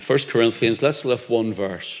1 Corinthians, let's lift one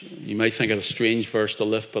verse. You might think it a strange verse to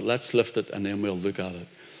lift, but let's lift it and then we'll look at it.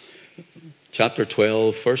 Chapter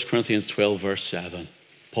 12, 1 Corinthians 12, verse 7.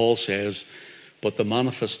 Paul says, but the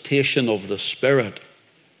manifestation of the Spirit,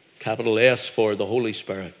 capital S for the Holy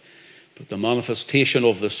Spirit, but the manifestation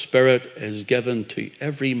of the Spirit is given to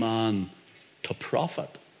every man to profit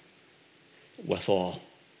withal.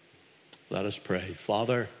 Let us pray.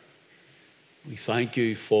 Father, we thank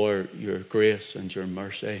you for your grace and your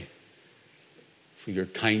mercy, for your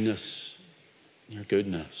kindness and your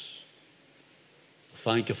goodness.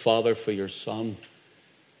 Thank you, Father, for your Son,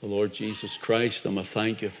 the Lord Jesus Christ. And I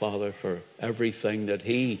thank you, Father, for everything that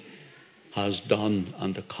he has done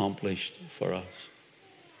and accomplished for us.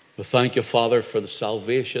 We thank you, Father, for the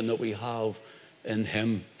salvation that we have in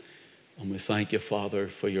him. And we thank you, Father,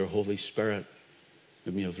 for your Holy Spirit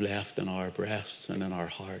whom you have left in our breasts and in our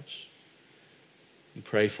hearts. We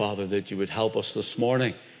pray, Father, that you would help us this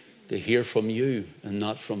morning to hear from you and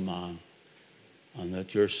not from man, and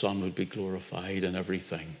that your Son would be glorified in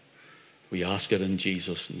everything. We ask it in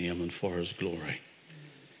Jesus' name and for his glory.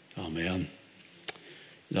 Amen.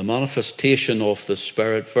 The manifestation of the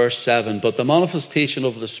Spirit, verse 7, but the manifestation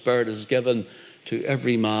of the Spirit is given to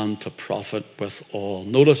every man to profit withal.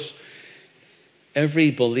 Notice,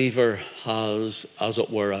 every believer has, as it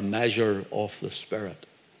were, a measure of the Spirit,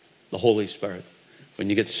 the Holy Spirit. When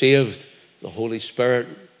you get saved, the Holy Spirit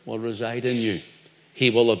will reside in you. He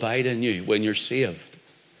will abide in you when you're saved.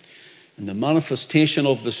 And the manifestation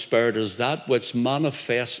of the Spirit is that which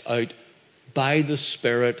manifests out by the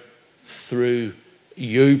Spirit through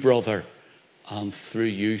you, brother, and through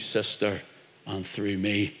you, sister, and through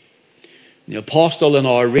me. The apostle in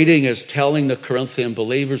our reading is telling the Corinthian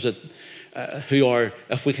believers that who are,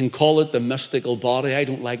 if we can call it the mystical body, I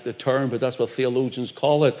don't like the term, but that's what theologians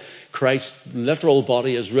call it. Christ's literal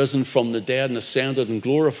body is risen from the dead and ascended and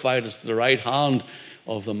glorified as the right hand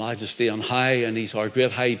of the Majesty on high, and he's our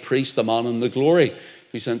great high priest, the man in the glory,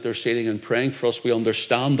 who's interceding and praying for us. We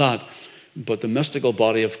understand that. But the mystical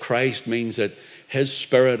body of Christ means that his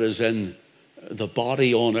Spirit is in the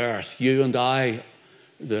body on earth. You and I,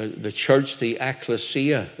 the church, the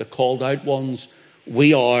ecclesia, the called out ones,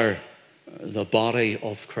 we are the body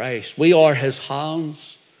of Christ. We are his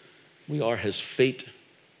hands. We are his feet.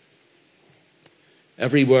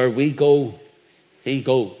 Everywhere we go, he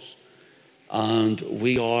goes. And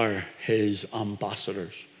we are his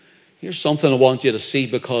ambassadors. Here's something I want you to see,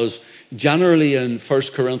 because generally in 1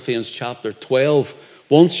 Corinthians chapter 12,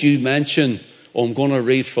 once you mention, I'm going to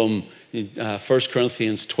read from 1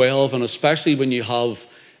 Corinthians 12, and especially when you have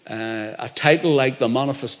a title like the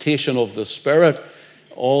manifestation of the Spirit,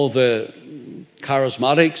 all the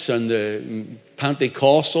charismatics and the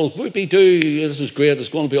Pentecostals, whoopie-doo, this is great, it's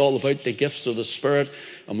going to be all about the gifts of the Spirit,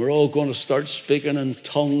 and we're all going to start speaking in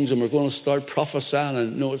tongues, and we're going to start prophesying,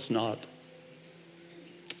 and no, it's not.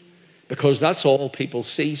 Because that's all people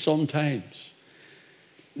see sometimes.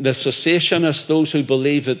 The cessationists, those who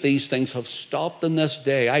believe that these things have stopped in this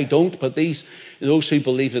day, I don't, but those who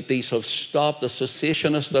believe that these have stopped, the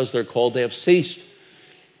cessationists as they're called, they have ceased.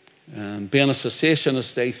 Being a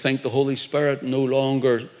cessationist, they think the Holy Spirit no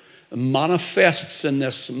longer manifests in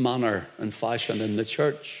this manner and fashion in the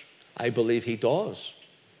church. I believe he does.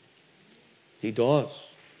 He does.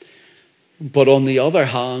 But on the other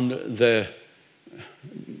hand, the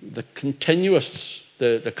continuists,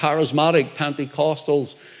 the charismatic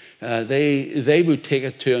Pentecostals, they would take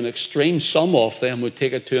it to an extreme. Some of them would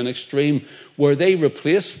take it to an extreme where they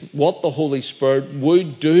replace what the Holy Spirit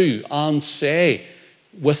would do and say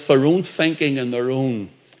with their own thinking and their own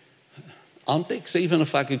antics, even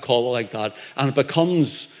if I could call it like that. And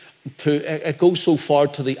it goes so far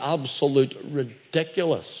to the absolute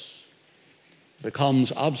ridiculous. It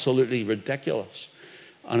becomes absolutely ridiculous.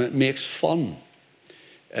 And it makes fun.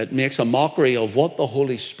 It makes a mockery of what the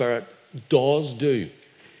Holy Spirit does do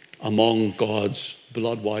among God's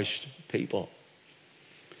blood-washed people.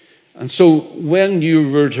 And so when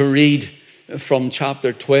you were to read from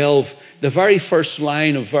chapter 12, the very first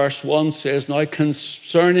line of verse 1 says, now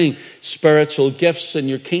concerning spiritual gifts, in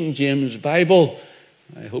your King James Bible,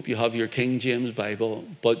 I hope you have your King James Bible,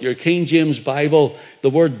 but your King James Bible, the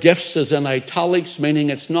word gifts is in italics, meaning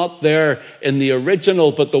it's not there in the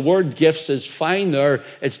original, but the word gifts is fine there.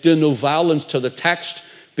 It's doing no violence to the text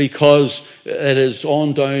because it is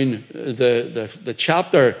on down the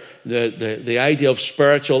chapter. The idea of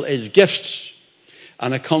spiritual is gifts.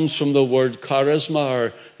 And it comes from the word charisma,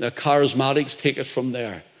 or the charismatics take it from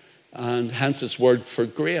there. And hence its word for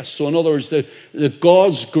grace. So in other words, the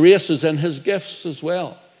God's grace is in his gifts as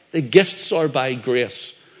well. The gifts are by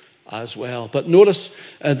grace. as well. But notice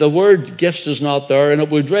the word gifts is not there, and it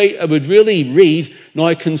would really read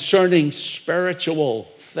now concerning spiritual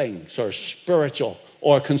things, or spiritual,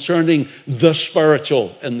 or concerning the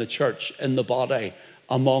spiritual in the church, in the body,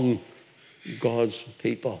 among God's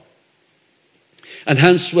people. And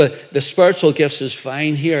hence the spiritual gifts is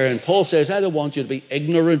fine here. And Paul says, I don't want you to be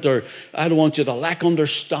ignorant, or I don't want you to lack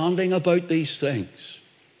understanding about these things.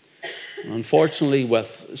 Unfortunately,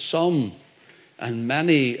 with some and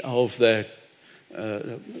many of the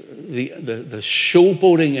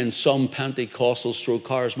showboating in some Pentecostal stroke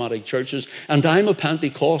charismatic churches, and I'm a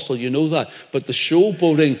Pentecostal, you know that, but the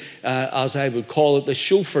showboating, as I would call it, the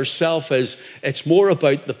show for self, it's more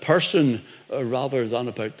about the person rather than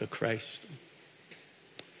about the Christ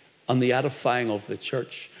and the edifying of the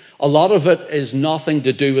church. A lot of it is nothing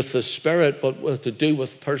to do with the Spirit, but to do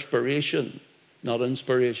with perspiration, not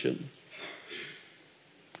inspiration.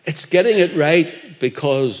 It's getting it right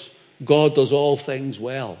because God does all things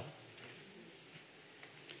well.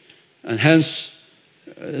 And hence,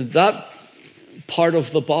 that part of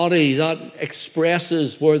the body that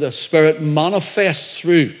expresses where the Spirit manifests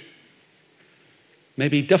through may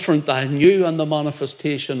be different than you and the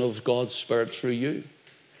manifestation of God's Spirit through you.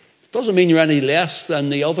 It doesn't mean you're any less than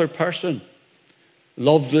the other person,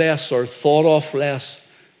 loved less or thought of less.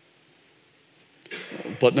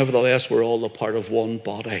 But nevertheless, we're all a part of one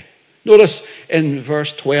body. Notice in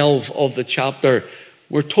verse 12 of the chapter,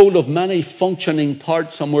 we're told of many functioning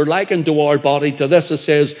parts, and we're likened to our body to this. It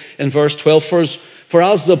says in verse 12, For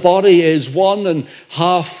as the body is one and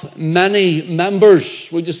hath many members.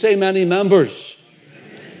 Would you say many members?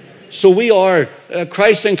 So we are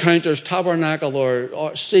Christ Encounters Tabernacle,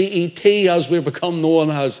 or CET as we've become known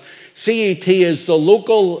as. CET is the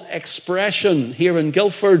local expression here in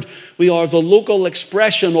Guildford. We are the local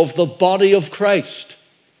expression of the body of Christ.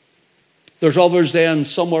 There's others then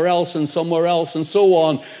somewhere else and so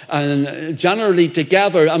on. And generally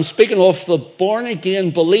together, I'm speaking of the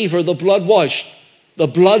born-again believer, the blood-washed, the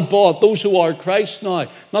blood-bought, those who are Christ now.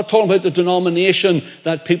 Not talking about the denomination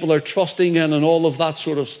that people are trusting in and all of that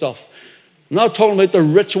sort of stuff. I'm not talking about the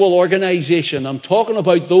ritual organization. I'm talking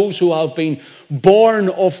about those who have been born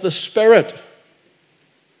of the Spirit.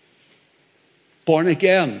 Born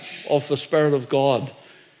again of the Spirit of God,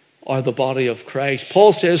 are the body of Christ.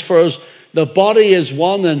 Paul says, For as the body is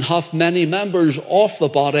one and hath many members, of the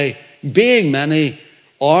body, being many,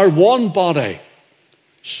 are one body,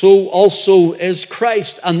 so also is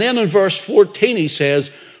Christ. And then in verse 14 he says,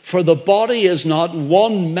 For the body is not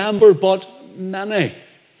one member, but many.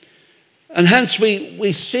 And hence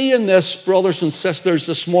we see in this, brothers and sisters,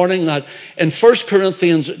 this morning that in 1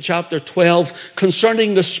 Corinthians chapter 12,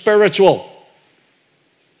 concerning the spiritual,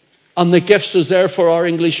 and the gifts is there for our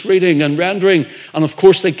English reading and rendering. And of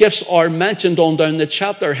course the gifts are mentioned on down the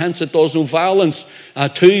chapter, hence it does no violence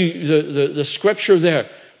to the scripture there.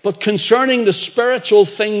 But concerning the spiritual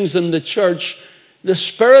things in the church, the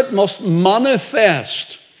Spirit must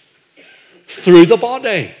manifest through the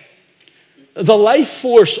body. The life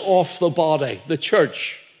force of the body, the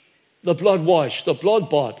church, the blood-washed, the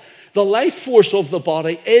blood-bought, the life force of the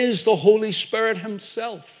body is the Holy Spirit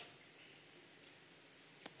himself.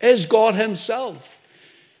 Is God himself.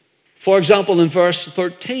 For example, in verse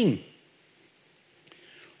 13,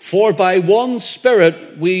 For by one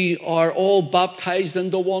Spirit we are all baptized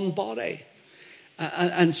into one body.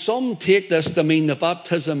 And some take this to mean the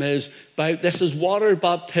baptism this is water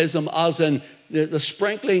baptism, as in the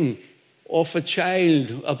sprinkling of a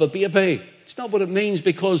child, of a baby. It's not what it means,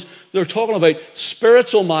 because they're talking about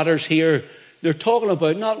spiritual matters here. They're talking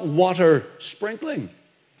about not water sprinkling.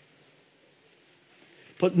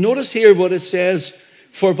 But notice here what it says,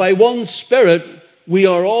 For by one Spirit we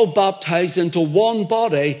are all baptized into one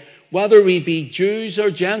body, whether we be Jews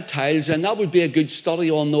or Gentiles. And that would be a good study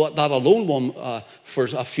on that alone for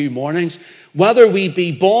a few mornings. Whether we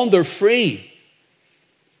be bond or free.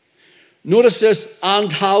 Notice this,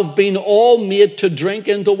 and have been all made to drink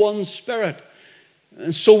into one Spirit.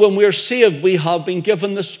 And so when we're saved, we have been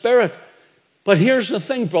given the Spirit. But here's the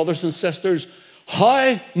thing, brothers and sisters.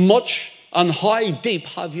 How much and how deep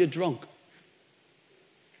have you drunk?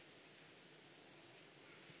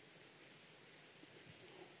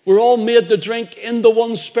 We're all made to drink in the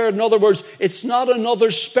one Spirit. In other words, it's not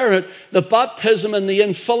another Spirit. The baptism and the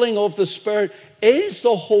infilling of the Spirit is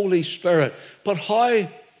the Holy Spirit. But how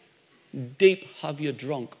deep have you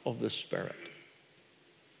drunk of the Spirit?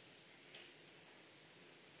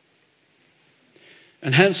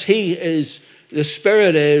 And hence the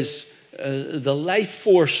Spirit is the life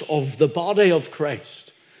force of the body of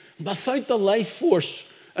Christ. Without the life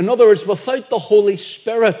force, in other words, without the Holy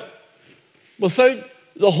Spirit, without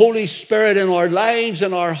the Holy Spirit in our lives,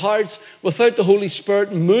 in our hearts, without the Holy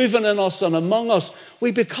Spirit moving in us and among us,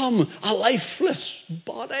 we become a lifeless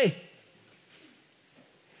body.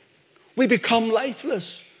 We become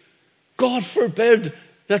lifeless. God forbid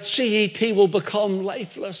that CET will become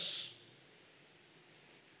lifeless.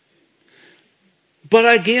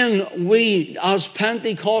 But again, we as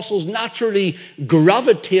Pentecostals naturally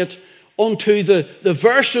gravitate onto the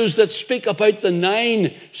verses that speak about the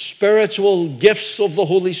 9 spiritual gifts of the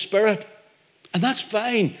Holy Spirit. And that's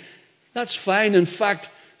fine. That's fine. In fact,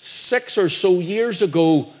 6 or so years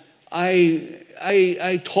ago,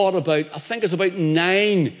 I taught about, I think it's about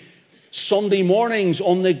 9 Sunday mornings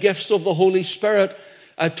on the gifts of the Holy Spirit.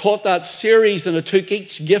 I taught that series, and I took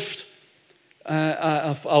each gift,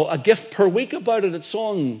 a gift per week about it. It's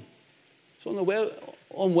on the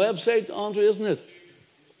website, Andrew, isn't it?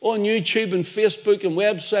 On YouTube and Facebook and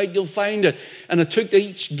website, you'll find it. And I took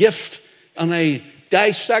each gift and I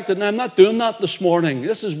dissected. Now, I'm not doing that this morning.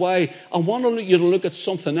 This is why I want you to look at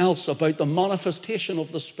something else about the manifestation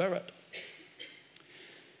of the Spirit.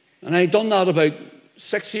 And I done that about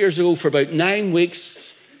 6 years ago for about 9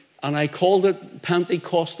 weeks, and I called it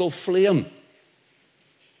Pentecostal Flame.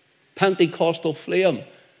 Pentecostal Flame.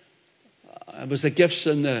 It was the gifts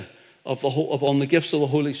on the gifts of the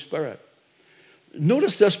Holy Spirit.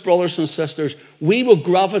 Notice this, brothers and sisters. We will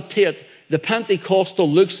gravitate. The Pentecostal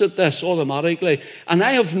looks at this automatically. And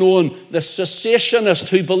I have known the cessationists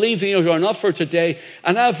who believe they are not for today.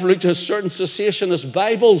 And I've looked at certain cessationist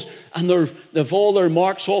Bibles, and they've all their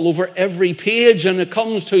marks all over every page. And it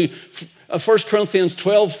comes to 1 Corinthians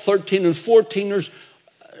 12, 13 and 14.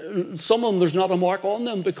 Some of them, there's not a mark on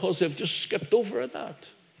them because they've just skipped over that.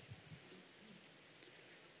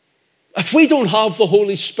 If we don't have the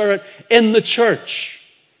Holy Spirit in the church,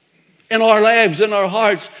 in our lives, in our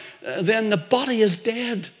hearts, then the body is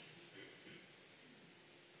dead.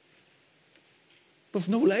 With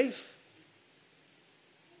no life.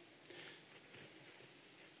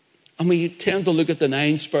 And we tend to look at the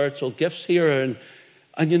 9 spiritual gifts here,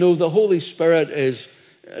 and you know, the Holy Spirit is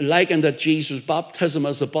likened at Jesus' baptism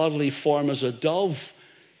as a bodily form as a dove.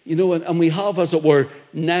 You know, and we have, as it were,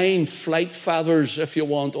 9 flight feathers, if you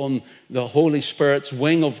want, on the Holy Spirit's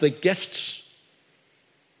wing of the gifts.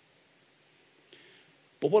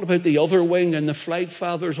 But what about the other wing and the flight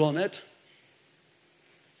feathers on it?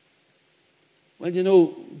 Well, you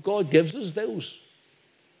know, God gives us those.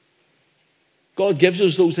 God gives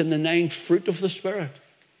us those in the 9 fruit of the Spirit.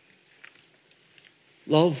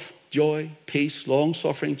 Love, joy, peace,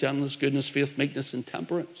 long-suffering, gentleness, goodness, faith, meekness, and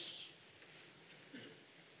temperance.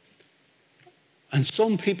 And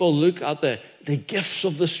some people look at the gifts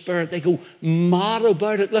of the Spirit. They go mad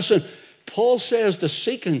about it. Listen, Paul says to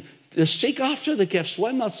seek after the gifts.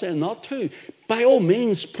 Well, I'm not saying not to. By all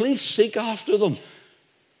means, please seek after them.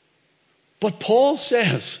 But Paul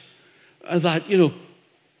says that, you know,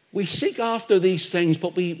 we seek after these things,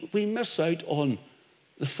 but we miss out on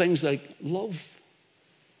the things like love,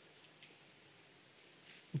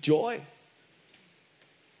 joy,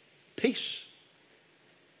 peace,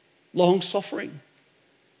 long-suffering,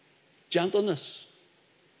 gentleness,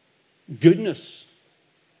 goodness,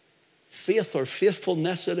 faith or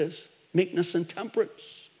faithfulness it is, meekness and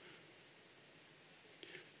temperance.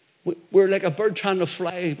 We're like a bird trying to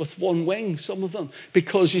fly with one wing, some of them.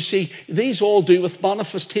 Because, you see, these all do with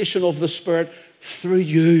manifestation of the Spirit through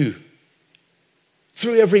you.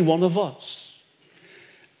 Through every one of us.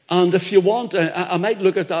 And if you want, I might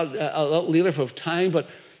look at that a little later if I have time, but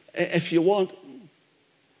if you want,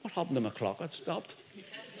 what happened to my clock? It stopped.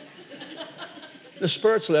 The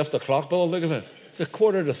Spirit's left the clock, but look at it. It's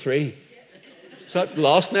 2:45. Is that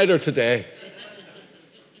last night or today?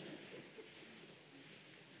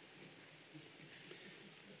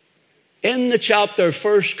 In the chapter,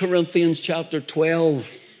 1 Corinthians chapter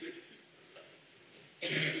 12,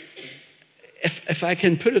 if I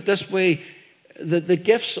can put it this way, the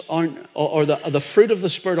gifts aren't, or the fruit of the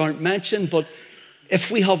Spirit aren't mentioned, but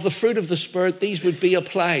if we have the fruit of the Spirit, these would be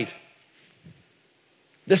applied.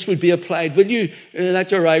 This would be applied. Will you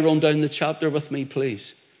let your eye run down the chapter with me,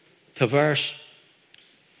 please? To verse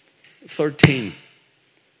 13.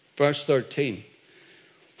 Verse 13.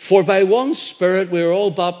 For by one Spirit we are all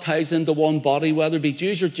baptized into one body, whether it be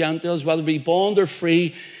Jews or Gentiles, whether it be bond or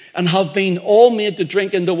free, and have been all made to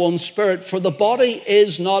drink into one Spirit. For the body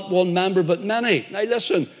is not one member, but many. Now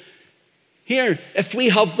listen. Here, if we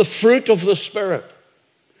have the fruit of the Spirit,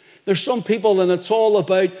 there's some people, and it's all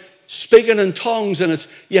about speaking in tongues, and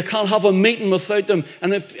you can't have a meeting without them.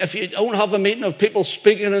 And if you don't have a meeting of people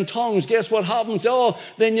speaking in tongues, guess what happens? Oh,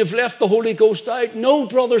 then you've left the Holy Ghost out. No,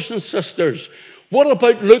 brothers and sisters. What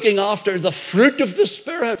about looking after the fruit of the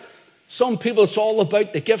Spirit? Some people, it's all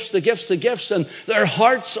about the gifts, and their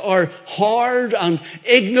hearts are hard and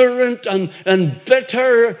ignorant and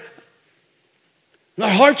bitter. Their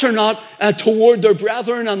hearts are not toward their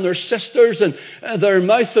brethren and their sisters, and their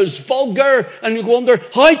mouth is vulgar. And you wonder,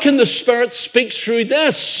 how can the Spirit speak through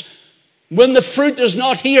this when the fruit is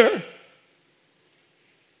not here?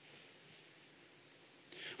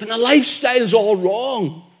 When the lifestyle's all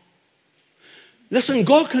wrong. Listen,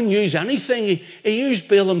 God can use anything. He used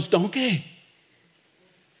Balaam's donkey.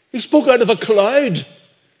 He spoke out of a cloud,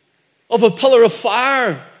 of a pillar of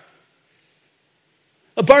fire,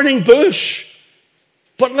 a burning bush.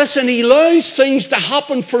 But listen, he allows things to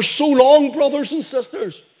happen for so long, brothers and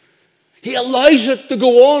sisters. He allows it to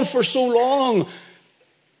go on for so long.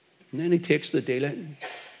 And then he takes the dealing.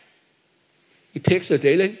 He takes the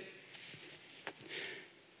dealing.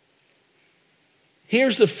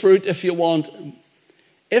 Here's the fruit if you want.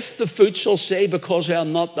 If the foot shall say, because I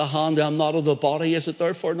am not the hand, I am not of the body, is it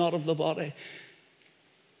therefore not of the body?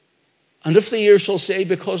 And if the ear shall say,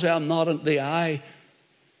 because I am not the eye,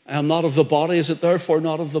 I am not of the body, is it therefore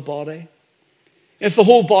not of the body? If the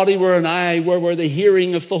whole body were an eye, where were the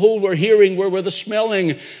hearing? If the whole were hearing, where were the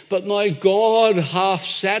smelling? But now God hath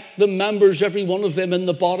set the members, every one of them, in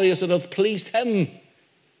the body as it hath pleased him.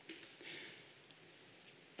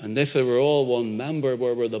 And if they were all one member,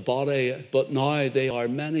 where were the body? But now they are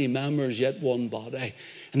many members, yet one body.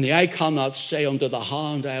 And the eye cannot say unto the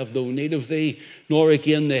hand, I have no need of thee, nor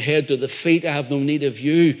again the head to the feet, I have no need of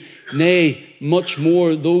you. Nay, much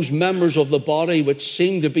more those members of the body which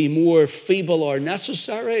seem to be more feeble are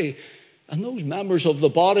necessary. And those members of the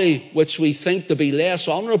body which we think to be less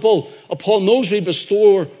honourable, upon those we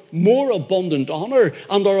bestow more abundant honour,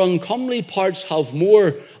 and our uncomely parts have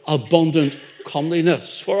more abundant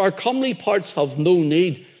comeliness. For our comely parts have no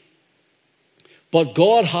need, but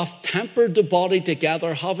God hath tempered the body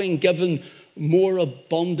together, having given more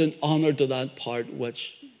abundant honour to that part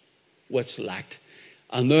which lacked.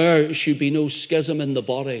 And there should be no schism in the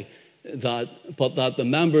body, but that the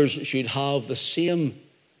members should have the same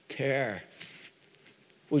care.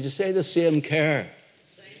 Would you say the same care?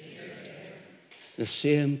 The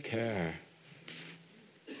same care.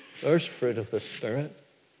 There's fruit of the Spirit.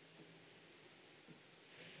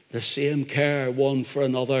 The same care one for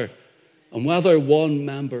another. And whether one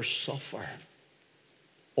member suffer,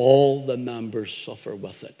 all the members suffer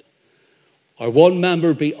with it. Or one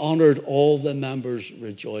member be honoured, all the members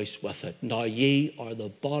rejoice with it. Now ye are the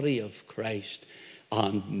body of Christ,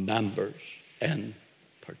 and members in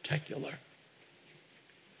particular.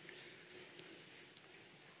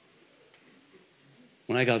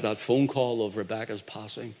 When I got that phone call of Rebecca's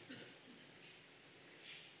passing,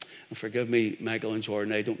 and forgive me, Michael and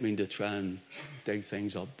Jordan, I don't mean to try and dig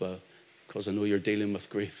things up because I know you're dealing with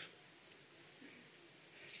grief.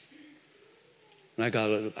 And I got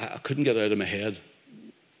it, I couldn't get it out of my head.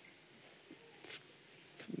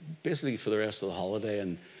 Basically for the rest of the holiday.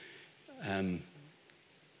 And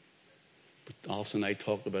Alison and I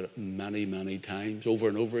talked about it many, many times, over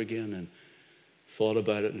and over again, and thought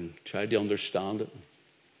about it and tried to understand it.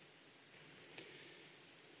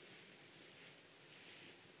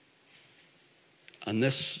 And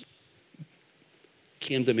this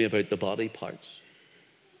came to me about the body parts.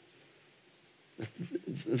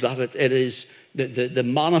 That it is the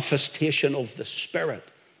manifestation of the Spirit.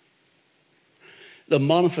 The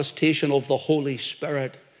manifestation of the Holy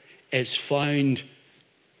Spirit is found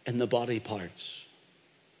in the body parts.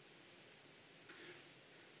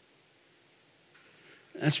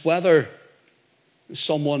 It's whether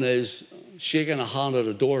someone is shaking a hand at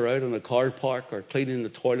a door out in a car park, or cleaning the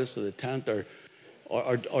toilets of the tent,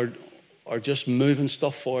 or just moving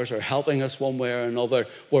stuff for us, or helping us one way or another.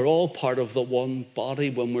 We're all part of the one body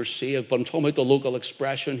when we're saved. But I'm talking about the local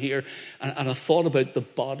expression here. And I thought about the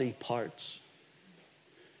body parts.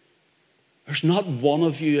 There's not one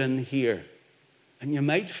of you in here, and you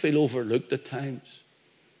might feel overlooked at times.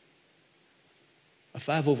 If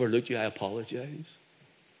I've overlooked you, I apologize.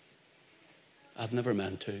 I've never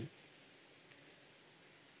meant to.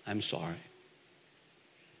 I'm sorry.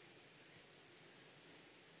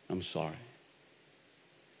 I'm sorry.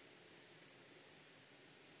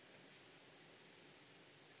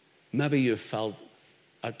 Maybe you've felt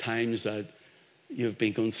at times that you've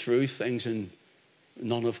been going through things and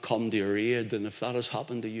none have come to your aid. And if that has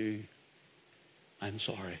happened to you, I'm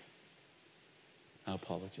sorry. I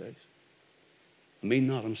apologize. I mean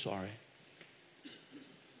that, I'm sorry.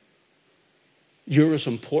 You're as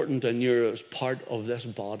important and you're as part of this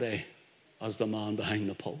body as the man behind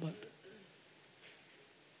the pulpit.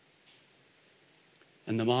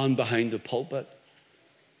 And the man behind the pulpit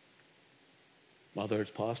whether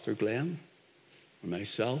it's Pastor Glenn or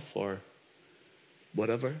myself or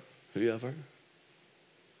whatever, whoever.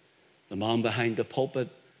 The man behind the pulpit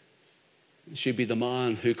should be the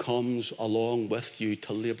man who comes along with you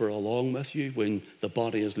to labour along with you. When the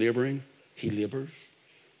body is labouring, he labours.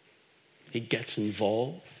 He gets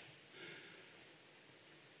involved.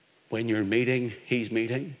 When you're meeting, he's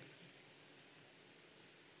meeting.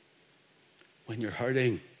 When you're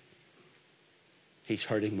hurting, he's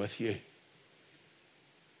hurting with you.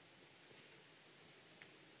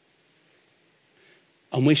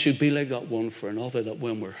 And we should be like that one for another, that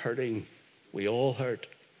when we're hurting, we all hurt.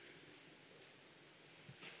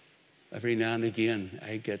 Every now and again,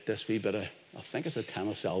 I get this wee bit of, I think it's a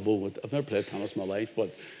tennis elbow. I've never played tennis in my life,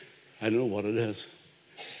 but I don't know what it is.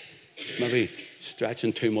 Maybe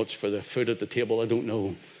stretching too much for the foot at the table, I don't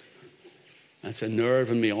know. It's a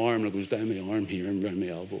nerve in my arm that goes down my arm here and around my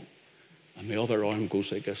elbow. And my other arm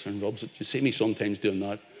goes like this and rubs it. You see me sometimes doing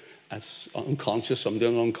that. It's unconscious. I'm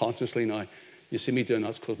doing it unconsciously now. You see me doing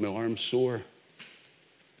that because my arm's sore.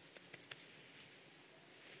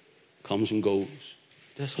 Comes and goes.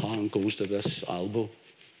 This hand goes to this elbow.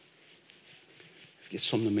 If you get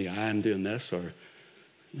something in my eye, I'm doing this. Or,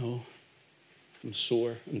 if I'm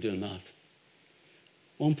sore, I'm doing that.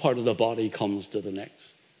 One part of the body comes to the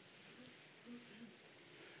next.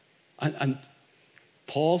 And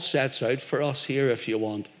Paul sets out for us here, if you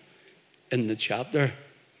want, in the chapter.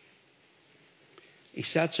 He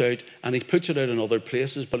sets out, and he puts it out in other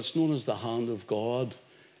places, but it's known as the hand of God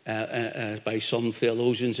by some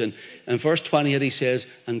theologians. And in verse 28 he says,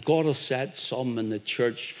 and God has set some in the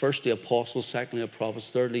church, firstly apostles, secondly prophets,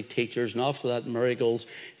 thirdly teachers, and after that miracles,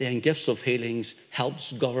 then gifts of healings,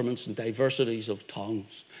 helps, governments, and diversities of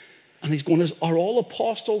tongues. And he's going, are all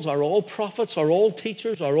apostles, are all prophets, are all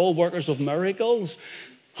teachers, are all workers of miracles?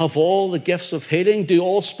 Have all the gifts of healing? Do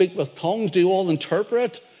all speak with tongues? Do all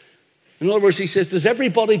interpret? In other words, he says, does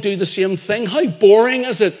everybody do the same thing? How boring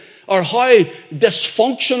is it? Or how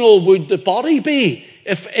dysfunctional would the body be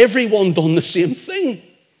if everyone done the same thing?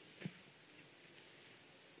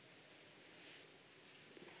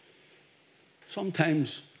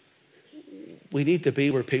 Sometimes we need to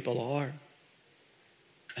be where people are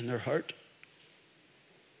and they're hurt.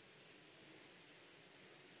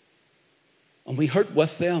 And we hurt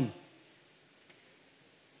with them.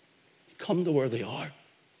 Come to where they are.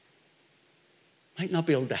 Might not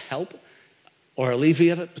be able to help or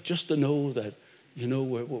alleviate it, but just to know that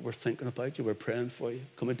we're thinking about you, we're praying for you.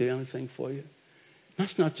 Can we do anything for you?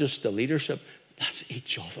 That's not just the leadership, that's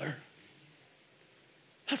each other.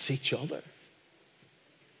 That's each other.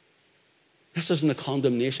 This isn't a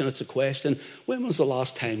condemnation, it's a question. When was the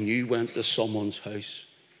last time you went to someone's house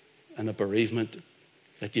in a bereavement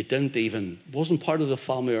that you wasn't part of the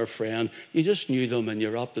family or friend, you just knew them and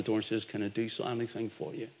you're up the door and says, can I do anything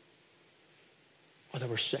for you? Or they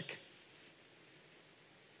were sick.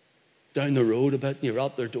 Down the road a bit and you're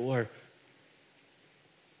out their door.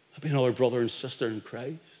 I've been our brother and sister in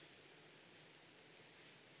Christ.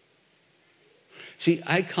 See,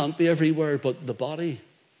 I can't be everywhere, but the body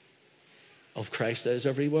of Christ is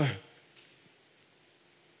everywhere.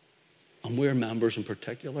 And we're members in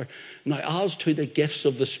particular. Now, as to the gifts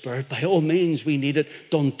of the Spirit, by all means, we need it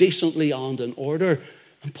done decently and in order.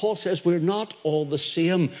 And Paul says we're not all the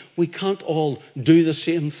same. We can't all do the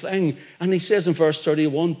same thing. And he says in verse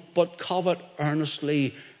 31, but covet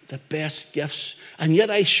earnestly the best gifts. And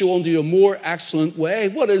yet I show unto you a more excellent way.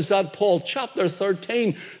 What is that, Paul? Chapter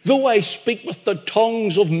 13. Though I speak with the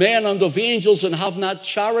tongues of men and of angels and have not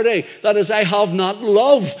charity, that is, I have not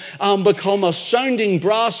love, and become a sounding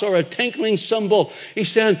brass or a tinkling cymbal. He's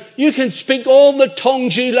saying, you can speak all the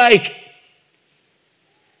tongues you like.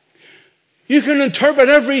 You can interpret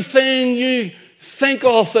everything you think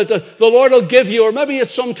of that the Lord will give you, or maybe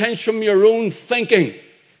it's sometimes from your own thinking.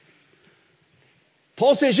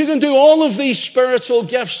 Paul says you can do all of these spiritual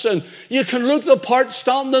gifts, and you can look the part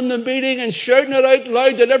standing in the meeting and shouting it out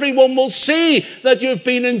loud that everyone will see that you've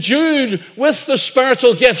been endued with the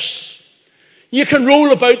spiritual gifts. You can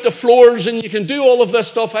roll about the floors and you can do all of this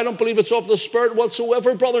stuff. I don't believe it's of the Spirit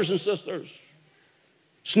whatsoever, brothers and sisters.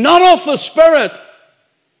 It's not of the Spirit.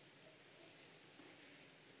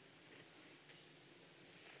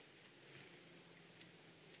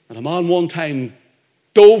 And a man one time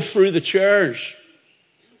dove through the chairs.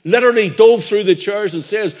 Literally dove through the chairs and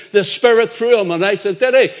says, the Spirit threw him. And I says,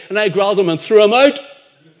 did he? And I grabbed him and threw him out.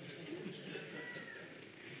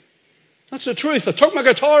 That's the truth. I took my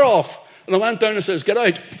guitar off and I went down and says, get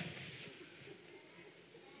out.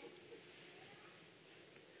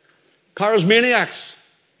 Charismaniacs.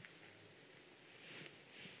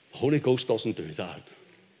 The Holy Ghost doesn't do that.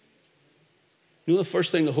 You know the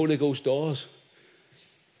first thing the Holy Ghost does?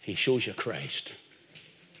 He shows you Christ.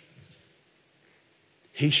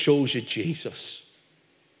 He shows you Jesus.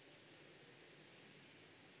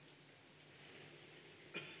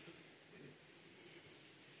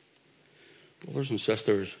 Brothers and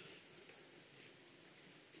sisters,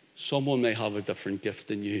 someone may have a different gift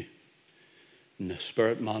than you, and the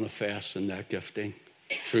Spirit manifests in that gifting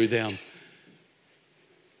through them.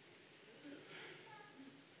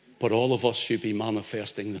 But all of us should be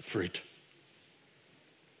manifesting the fruit.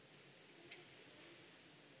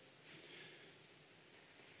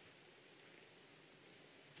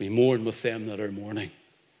 We mourn with them that are mourning.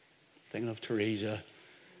 Thinking of Teresa,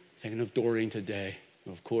 thinking of Doreen today,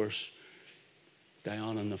 and of course,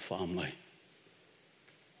 Diane and the family.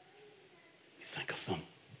 You think of them.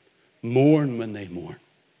 Mourn when they mourn.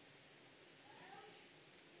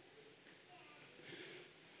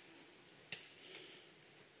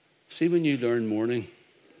 See, when you learn mourning,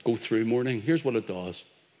 go through mourning, here's what it does.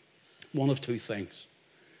 One of two things.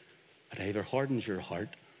 It either hardens your heart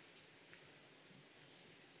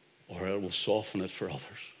or it will soften it for others.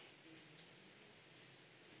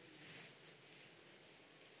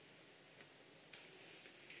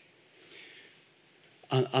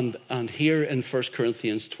 And here in 1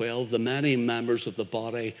 Corinthians 12, the many members of the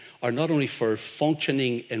body are not only for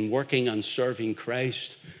functioning and working and serving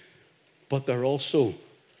Christ, but they're also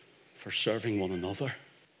for serving one another,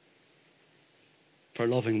 for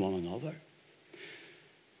loving one another.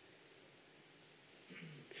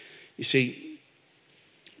 You see,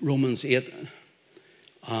 Romans 8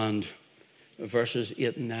 and verses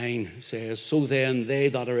 8 and 9 says, so then they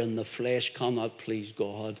that are in the flesh cannot please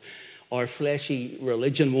God. Our fleshy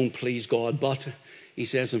religion won't please God, but he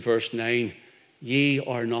says in verse 9, ye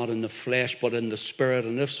are not in the flesh, but in the Spirit,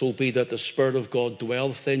 and if so be that the Spirit of God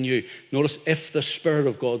dwelleth in you. Notice, if the Spirit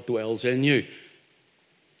of God dwells in you.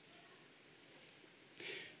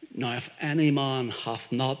 Now, if any man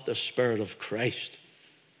hath not the Spirit of Christ,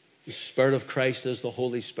 the Spirit of Christ is the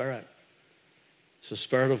Holy Spirit. It's the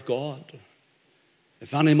Spirit of God.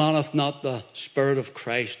 If any man hath not the Spirit of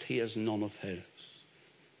Christ, he is none of his.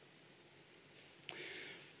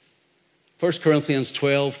 1 Corinthians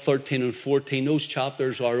 12, 13 and 14, those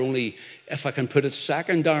chapters are only, if I can put it,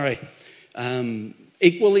 secondary.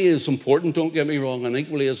 Equally as important, don't get me wrong, and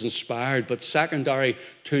equally as inspired, but secondary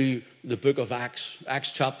to the book of Acts.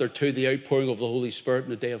 Acts chapter 2, the outpouring of the Holy Spirit in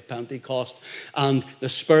the day of Pentecost. And the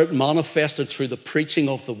Spirit manifested through the preaching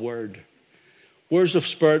of the Word. Where's the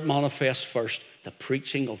Spirit manifest first? The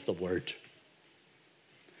preaching of the Word.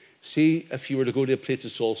 See, if you were to go to a place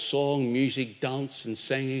that's all song, music, dance, and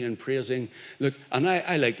singing and praising. Look, and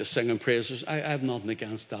I like to sing and praise. I have nothing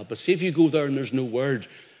against that. But see, if you go there and there's no word,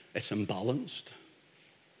 it's imbalanced.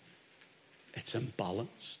 It's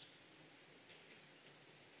imbalanced.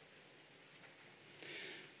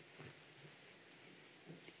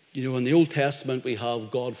 You know, in the Old Testament, we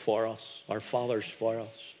have God for us, our fathers for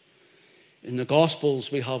us. In the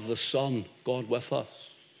Gospels, we have the Son, God with us.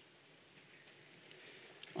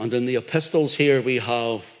 And in the epistles here, we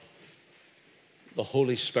have the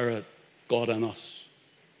Holy Spirit, God in us.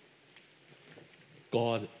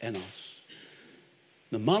 God in us.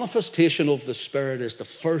 The manifestation of the Spirit is to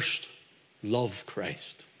first love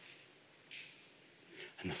Christ.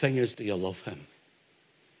 And the thing is, do you love him?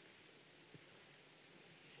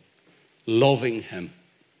 Loving him.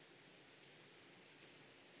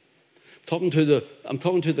 I'm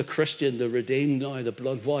talking to the Christian, the redeemed now, the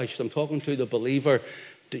blood washed. I'm talking to the believer.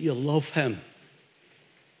 Do you love him?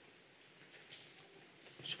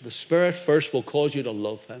 So the Spirit first will cause you to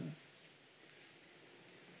love him.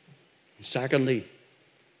 And secondly,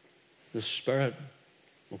 the Spirit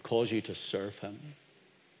will cause you to serve him.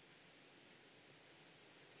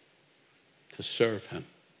 To serve him.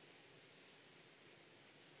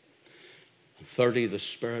 And thirdly, the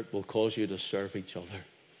Spirit will cause you to serve each other.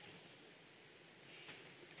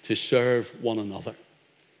 To serve one another.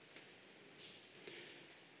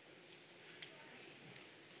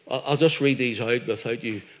 I'll just read these out without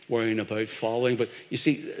you worrying about following. But you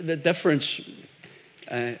see, the difference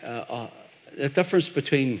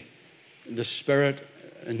between the Spirit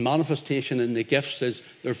and manifestation and the gifts is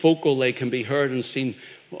they're vocal, they can be heard and seen.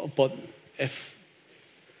 But if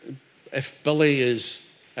Billy is,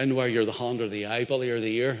 I don't know where you're the hand or the eye, Billy or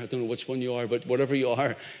the ear, I don't know which one you are, but whatever you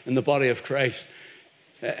are in the body of Christ,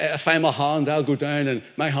 if I'm a hand, I'll go down and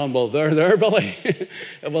my hand will, there, Billy.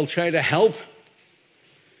 It will try to help.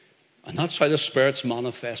 And that's how the Spirit's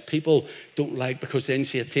manifest. People don't like, because then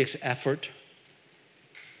see it takes effort.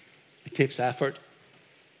 It takes effort.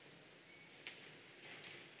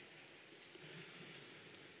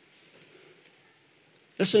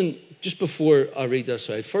 Listen, just before I read this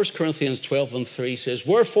out, 1 Corinthians 12:3 says,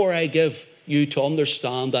 "Wherefore I give you to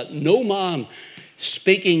understand that no man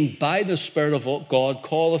speaking by the Spirit of God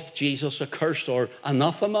calleth Jesus accursed or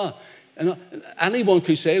anathema." And anyone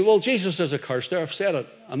could say, well, Jesus is accursed there. I've said it.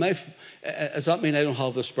 Does that mean I don't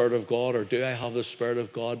have the Spirit of God, or do I have the Spirit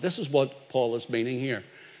of God? This is what Paul is meaning here.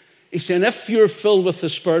 He's saying if you're filled with the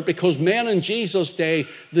Spirit, because men in Jesus' day,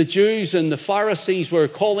 the Jews and the Pharisees were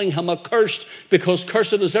calling him accursed, because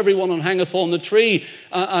cursed is everyone that hangeth on the tree.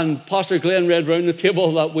 And Pastor Glenn read round the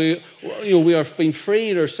table that we are being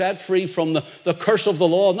freed or set free from the curse of the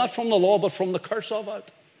law. Not from the law, but from the curse of it.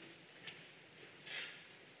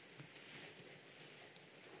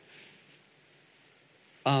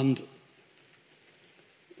 And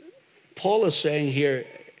Paul is saying here,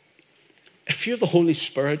 if you have the Holy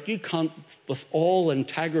Spirit, you can't, with all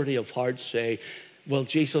integrity of heart, say, well,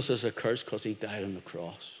 Jesus is accursed because he died on the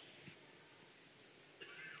cross.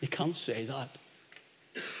 You can't say that.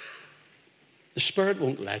 The Spirit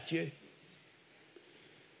won't let you.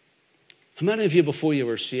 How many of you, before you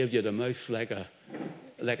were saved, you had a mouth like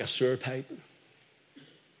a sewer pipe?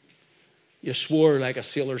 You swore like a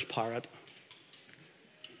sailor's parrot.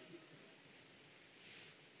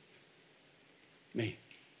 Me.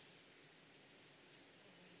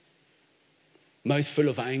 Mouth full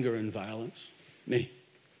of anger and violence. Me.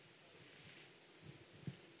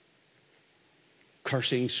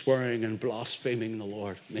 Cursing, swearing, and blaspheming the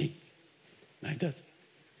Lord. Me. I did.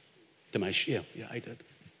 To my shame, yeah, I did.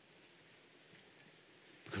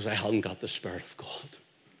 Because I hadn't got the Spirit of God.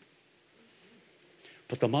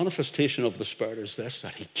 But the manifestation of the Spirit is this,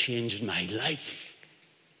 that he changed my life.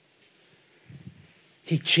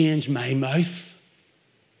 He changed my mouth.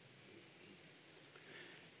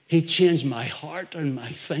 He changed my heart and my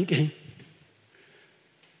thinking.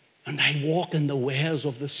 And I walk in the ways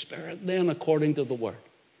of the Spirit then, according to the Word.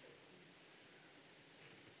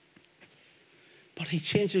 But he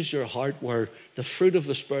changes your heart where the fruit of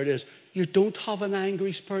the Spirit is, you don't have an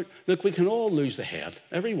angry spirit. Look, we can all lose the head.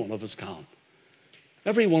 Every one of us can.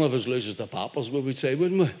 Every one of us loses the papples, we would say,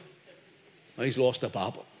 wouldn't we? Well, he's lost the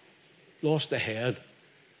papple. Lost the head.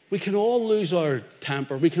 We can all lose our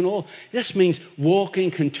temper. This means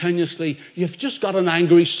walking continuously. You've just got an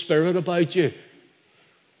angry spirit about you.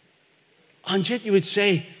 And yet you would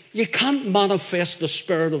say, you can't manifest the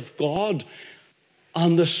Spirit of God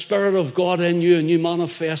and the Spirit of God in you, and you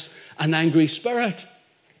manifest an angry spirit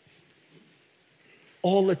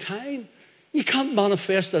all the time. You can't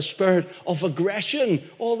manifest a spirit of aggression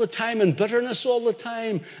all the time, and bitterness all the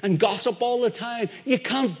time, and gossip all the time. You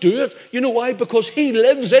can't do it. You know why? Because he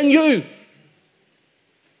lives in you.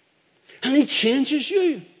 And he changes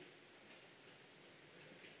you.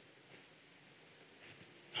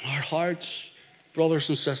 And our hearts, brothers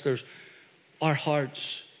and sisters, our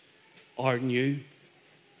hearts are new,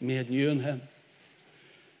 made new in him.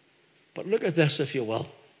 But look at this, if you will.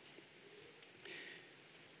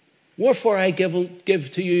 Wherefore I give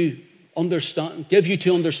you to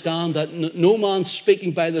understand that no man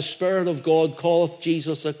speaking by the Spirit of God calleth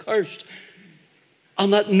Jesus accursed,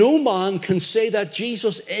 and that no man can say that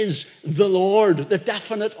Jesus is the Lord, the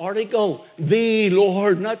definite article, the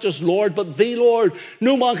Lord, not just Lord, but the Lord.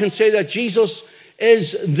 No man can say that Jesus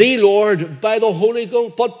is the Lord by the Holy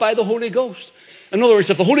Ghost, but by the Holy Ghost. In other words,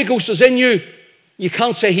 if the Holy Ghost is in you, you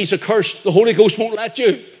can't say he's accursed. The Holy Ghost won't let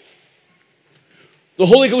you. The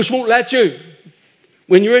Holy Ghost won't let you.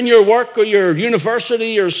 When you're in your work or your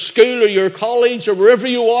university or school or your college or wherever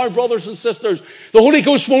you are, brothers and sisters, the Holy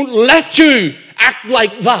Ghost won't let you act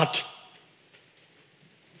like that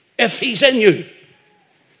if he's in you.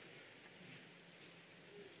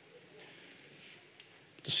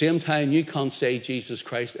 At the same time, you can't say Jesus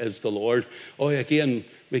Christ is the Lord. Oh, again,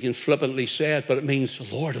 we can flippantly say it, but it means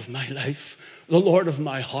the Lord of my life, the Lord of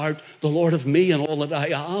my heart, the Lord of me and all that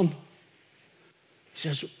I am. He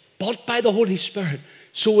says, but by the Holy Spirit.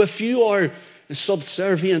 So if you are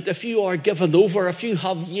subservient, if you are given over, if you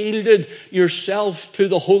have yielded yourself to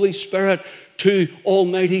the Holy Spirit, to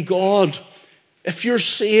Almighty God, if you're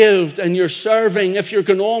saved and you're serving, if you're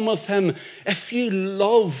going on with him, if you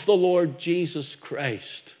love the Lord Jesus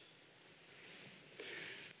Christ,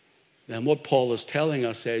 then what Paul is telling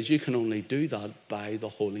us is you can only do that by the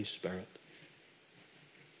Holy Spirit.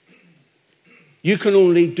 You can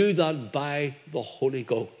only do that by the Holy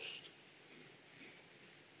Ghost.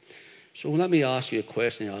 So let me ask you a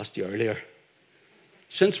question I asked you earlier.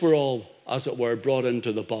 Since we're all, as it were, brought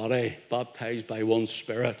into the body, baptized by one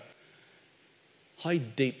Spirit, how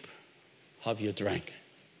deep have you drank?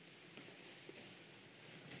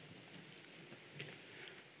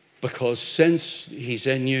 Because since he's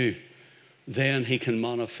in you, then he can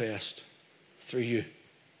manifest through you.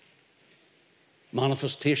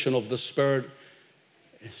 Manifestation of the Spirit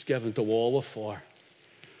is given to all for.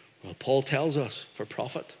 Well, Paul tells us for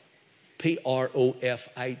profit.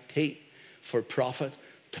 Profit. For profit.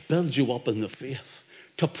 To build you up in the faith.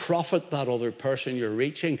 To profit that other person you're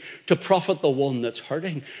reaching. To profit the one that's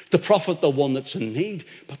hurting. To profit the one that's in need.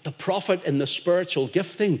 But to profit in the spiritual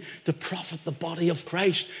gifting. To profit the body of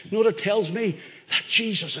Christ. You know what it tells me? That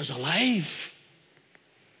Jesus is alive.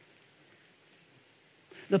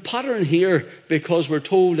 The pattern here, because we're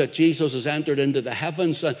told that Jesus has entered into the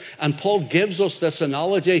heavens, and Paul gives us this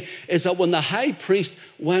analogy, is that when the high priest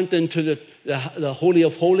went into the Holy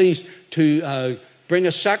of Holies to bring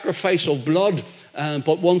a sacrifice of blood,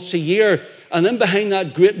 but once a year, and then behind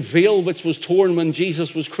that great veil which was torn when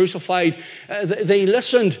Jesus was crucified, they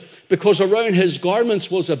listened, because around his garments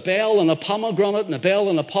was a bell and a pomegranate and a bell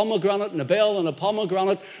and a pomegranate and a bell and a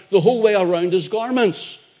pomegranate the whole way around his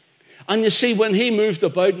garments. And you see, when he moved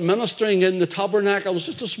about ministering in the tabernacle, it was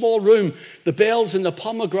just a small room. The bells and the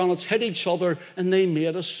pomegranates hit each other and they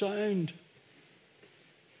made a sound.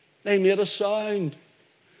 They made a sound.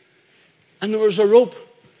 And there was a rope.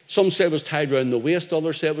 Some say it was tied around the waist,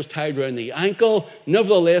 others say it was tied around the ankle.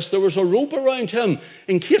 Nevertheless, there was a rope around him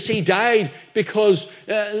in case he died, because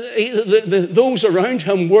those around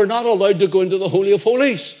him were not allowed to go into the Holy of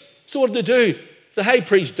Holies. So what did they do? The high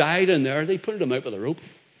priest died in there. They put him out with a rope.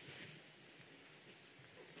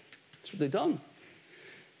 That's what they done.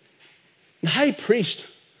 The high priest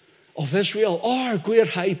of Israel, our great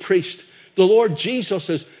high priest, the Lord Jesus,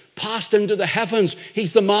 is passed into the heavens.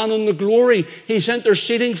 He's the man in the glory. He's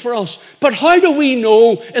interceding for us. But how do we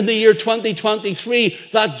know in the year 2023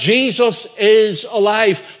 that Jesus is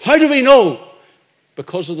alive? How do we know?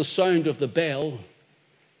 Because of the sound of the bell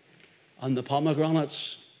and the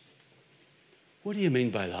pomegranates. What do you mean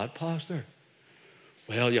by that, Pastor?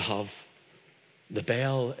 Well, you have the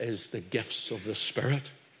bell is the gifts of the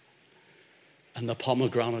Spirit, and the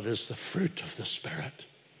pomegranate is the fruit of the Spirit.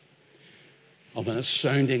 And when it's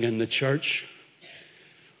sounding in the church,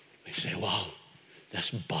 we say, wow,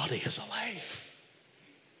 this body is alive.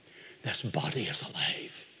 This body is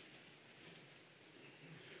alive.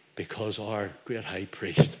 Because our great high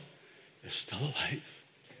priest is still alive.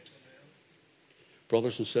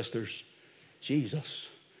 Brothers and sisters, Jesus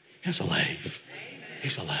is alive.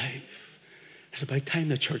 He's alive. It's about time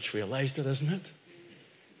the church realized it, isn't it?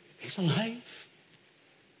 He's alive.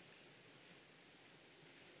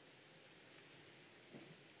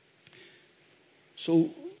 So,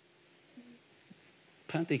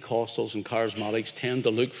 Pentecostals and charismatics tend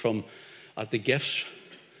to look at the gifts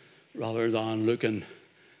rather than looking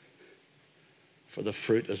for the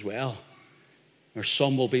fruit as well. Or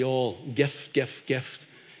some will be all gift,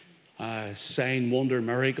 sign, wonder,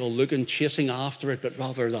 miracle, chasing after it, but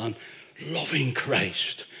rather than loving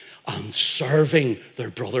Christ and serving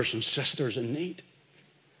their brothers and sisters in need.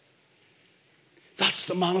 That's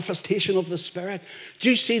the manifestation of the Spirit.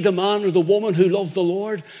 Do you see the man or the woman who love the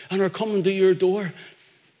Lord and are coming to your door?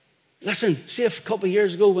 Listen, see, a couple of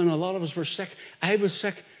years ago when a lot of us were sick, I was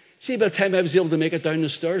sick. See, by the time I was able to make it down the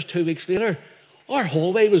stairs 2 weeks later, our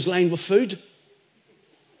hallway was lined with food.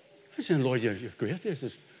 I said, Lord, you're great.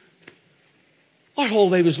 Our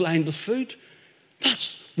hallway was lined with food.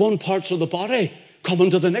 That's one part of the body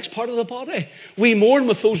coming to the next part of the body. We mourn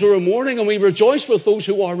with those who are mourning, and we rejoice with those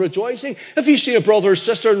who are rejoicing. If you see a brother or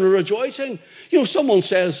sister and we're rejoicing, someone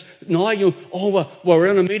says, no, we're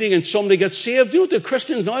in a meeting and somebody gets saved. The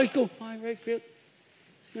Christians now go, right, great.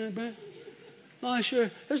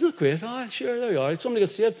 Sure. Isn't it great? Sure, there you are. Somebody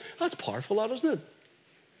gets saved. That's powerful, that, isn't it?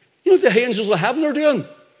 You know what the angels of heaven are doing?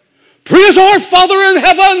 Praise our Father in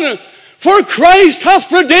heaven, for Christ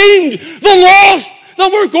hath redeemed the lost,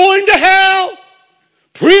 that we're going to hell.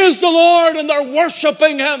 Praise the Lord, and they're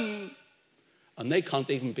worshipping Him. And they can't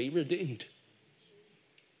even be redeemed.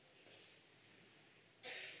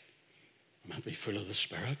 I'm meant to be full of the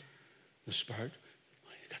Spirit. The Spirit,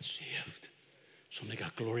 got saved. Somebody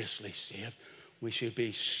got gloriously saved. We should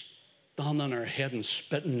be standing on our head and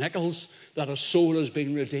spitting nickels that a soul has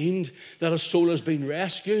been redeemed, that a soul has been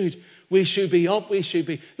rescued. We should be up. We should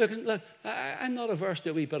be... Look, I'm not averse to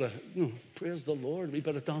a wee bit of, praise the Lord, a wee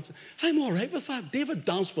bit of dancing. I'm all right with that. David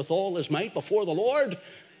danced with all his might before the Lord.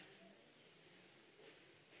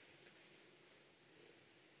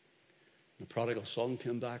 The prodigal son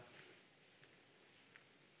came back.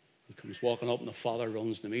 He comes walking up and the father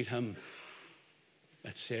runs to meet him.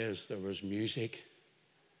 It says there was music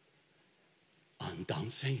and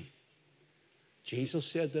dancing. Jesus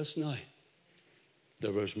said this now.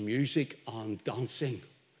 There was music and dancing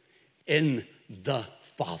in the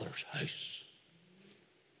Father's house.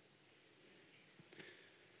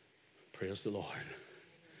 Praise the Lord. I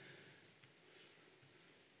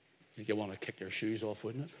think you want to kick your shoes off,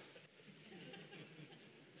 wouldn't it?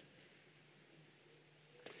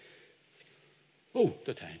 Oh,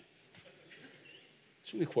 the time.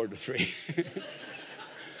 It's only 2:45.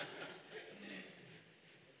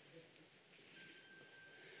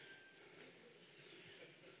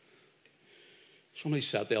 Somebody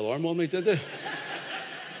set the alarm on me, did they?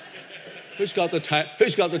 Who's got the time?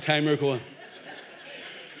 Who's got the timer going?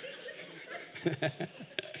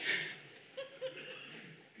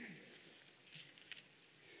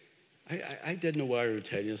 I didn't know whether to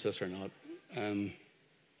tell you this or not. Don't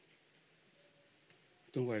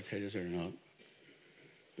know whether to tell you this or not,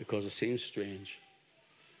 because it seems strange.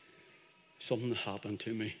 Something happened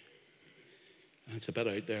to me, and it's a bit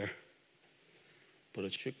out there, but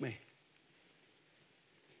it shook me.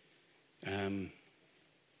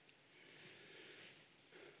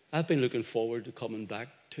 I've been looking forward to coming back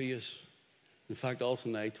to you. In fact,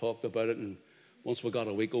 Alison and I talked about it, and once we got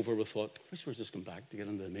a week over, we thought, I wish we were just come back to get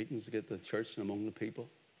into the meetings, to get to the church and among the people.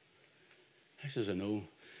 I says, I know.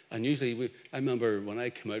 And usually, I remember when I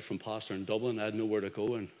came out from pastor in Dublin, I had nowhere to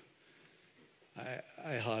go, and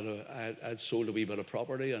I'd sold a wee bit of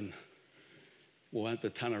property, and we went to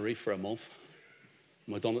Tenerife for a month.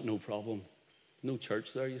 And we done it no problem. No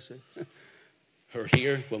church there, you see. Or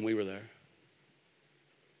here when we were there.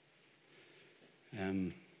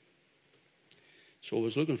 So I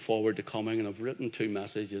was looking forward to coming, and I've written 2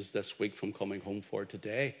 messages this week from coming home for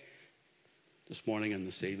today, this morning and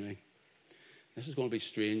this evening. This is going to be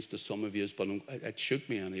strange to some of you, but it shook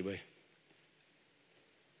me anyway.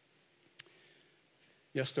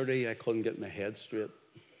 Yesterday, I couldn't get my head straight.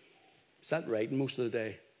 Sat writing most of the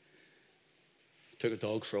day. Took a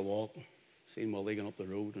dog for a walk, seen Willie going up the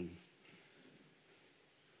road, and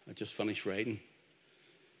I just finished writing.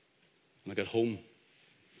 And I got home.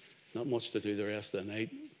 Not much to do the rest of the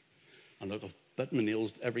night. And I've bit my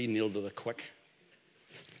nails, every nail to the quick.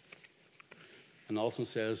 And Alison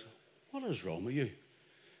says, what is wrong with you?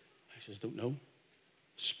 I says, don't know.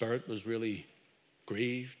 Spirit was really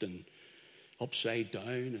grieved and upside down.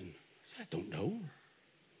 And I said, I don't know.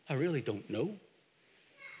 I really don't know.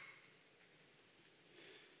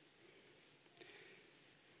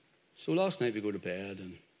 So last night we go to bed,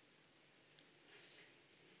 and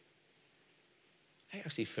I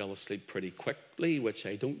actually fell asleep pretty quickly, which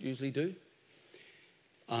I don't usually do.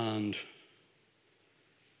 And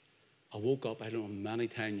I woke up, I don't know, many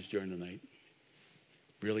times during the night.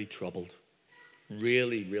 Really troubled.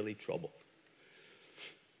 Really, really troubled.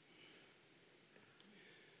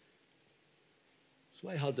 So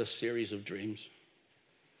I had this series of dreams.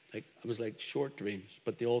 It was like short dreams,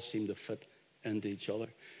 but they all seemed to fit into each other.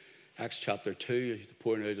 Acts chapter 2, the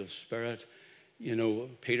pouring out of the Spirit. You know,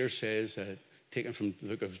 Peter says, taken from the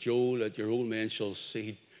book of Joel, that your old men shall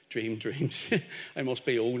see dreams. I must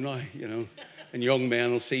be old now, you know. And young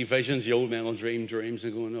men will see visions, the old men will dream dreams,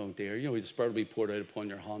 and going, oh dear, you know, the Spirit will be poured out upon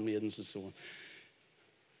your handmaidens and so on.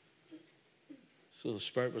 So the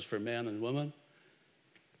Spirit was for men and women,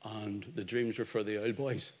 and the dreams were for the old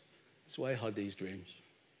boys. So I had these dreams.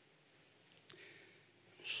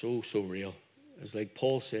 So real. It's like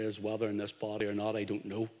Paul says, whether in this body or not, I don't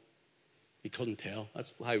know. He couldn't tell.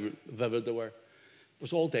 That's how vivid they were. It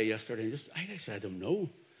was all day yesterday, and I said, I don't know.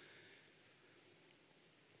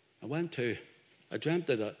 I went into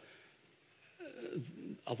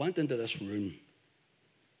this room,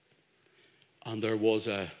 and there was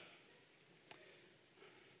like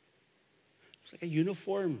a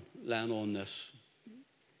uniform laying on this.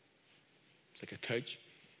 It's like a couch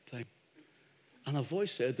thing. And a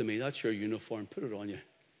voice said to me, that's your uniform, put it on you.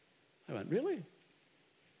 I went, really?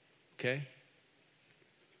 Okay.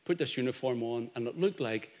 Put this uniform on, and it looked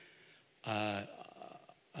like a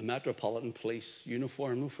Metropolitan Police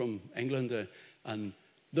uniform from England, and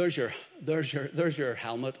there's your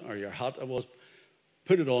helmet or your hat. I was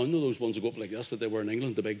put it on. You know those ones that go up like this that they were in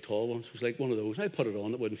England, the big tall ones. It was like one of those. I put it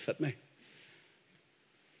on. It wouldn't fit me,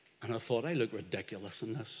 and I thought I look ridiculous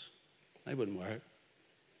in this. I wouldn't wear it.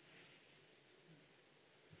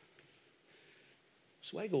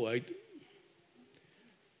 So I go out,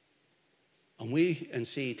 and we in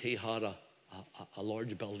CET had a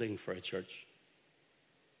large building for a church.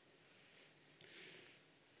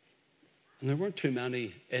 And there weren't too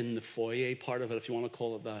many in the foyer part of it, if you want to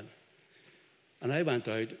call it that. And I went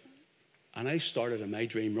out, and I started in my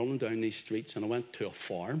dream running down these streets, and I went to a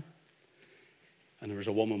farm, and there was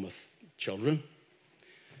a woman with children.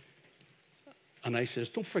 And I says,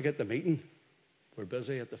 don't forget the meeting. We're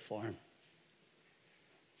busy at the farm.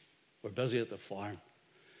 We're busy at the farm.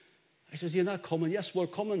 I says, you're not coming? Yes, we're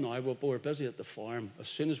coming now, but we're busy at the farm. As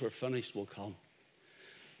soon as we're finished, we'll come.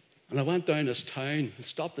 And I went down this town and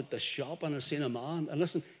stopped at this shop, and I seen a man. And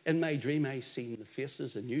listen, in my dream, I seen the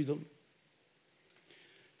faces and knew them.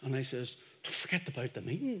 And I says, don't forget about the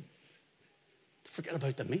meeting. Don't forget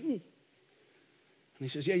about the meeting. And he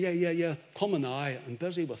says, yeah. Coming now. I'm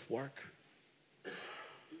busy with work.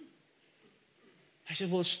 I said,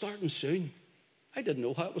 well, it's starting soon. I didn't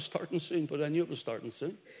know how it was starting soon, but I knew it was starting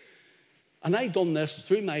soon. And I done this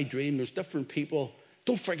through my dream. There's different people.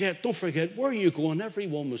 Don't forget. Where are you going?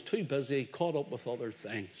 Everyone was too busy, caught up with other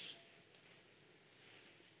things.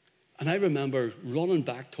 And I remember running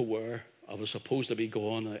back to where I was supposed to be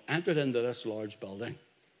going. I entered into this large building.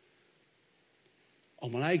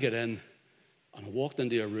 And when I get in, and I walked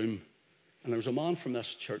into a room, and there was a man from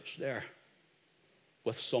this church there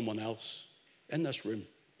with someone else in this room.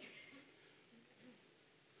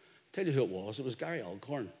 Tell you who it was. It was Gary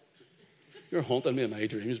Alcorn. You're haunting me in my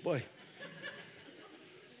dreams, boy.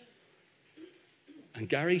 And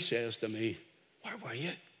Gary says to me, where were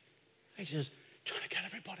you? I says, trying to get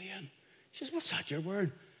everybody in. He says, what's that you're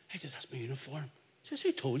wearing? I says, that's my uniform. He says,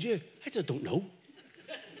 who told you? I said, don't know.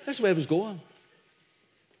 That's the way I was going.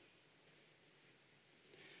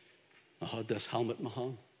 I had this helmet in my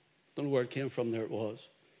hand. Don't know where it came from. There it was.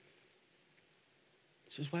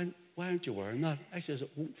 He says, why aren't you wearing that? I says,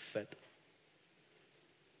 it won't fit.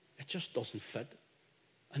 It just doesn't fit.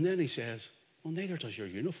 And then he says, well, neither does your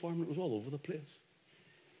uniform. It was all over the place.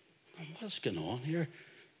 What is going on here?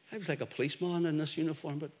 I was like a policeman in this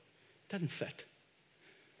uniform, but it didn't fit.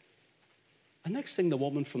 And next thing, the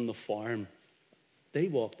woman from the farm, they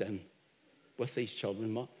walked in with these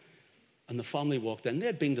children, and the family walked in. They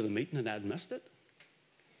had been to the meeting and I'd missed it.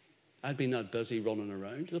 I'd been that busy running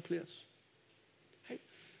around the place.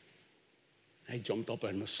 I jumped up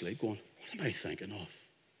out of my sleep going, what am I thinking of?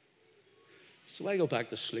 So I go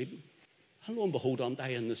back to sleep, and lo and behold, I'm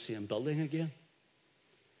in the same building again.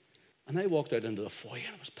 And I walked out into the foyer,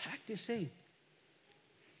 and it was packed, you see.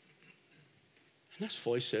 And this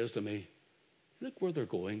voice says to me, look where they're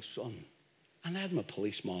going, son. And I had my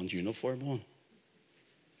policeman's uniform on.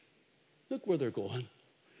 Look where they're going.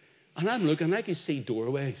 And I'm looking, I can see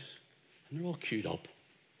doorways, and they're all queued up.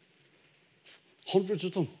 Hundreds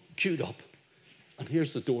of them queued up. And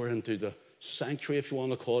here's the door into the sanctuary, if you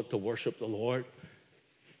want to call it, to worship the Lord.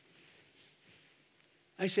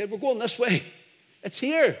 I said, we're going this way. It's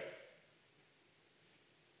here.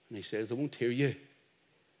 And he says, they won't hear you.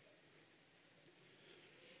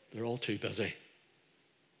 They're all too busy.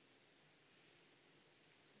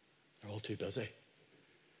 They're all too busy.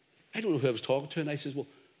 I don't know who I was talking to, and I says, well,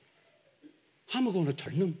 how am I going to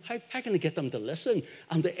turn them? How can I get them to listen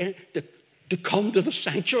and to come to the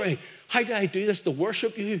sanctuary? How do I do this to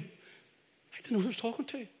worship you? I didn't know who I was talking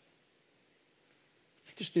to. I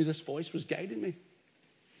just knew this voice was guiding me.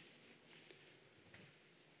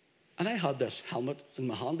 And I had this helmet in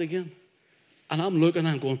my hand again. And I'm looking and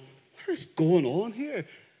I'm going, what is going on here?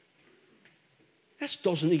 This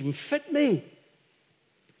doesn't even fit me.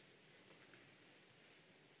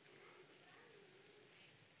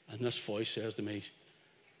 And this voice says to me,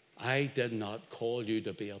 I did not call you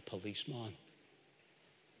to be a policeman.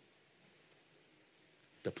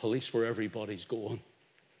 The police where everybody's going.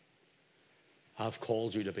 I've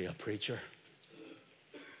called you to be a preacher.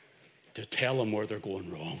 To tell them where they're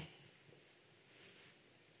going wrong.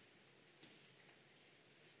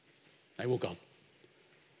 I woke up.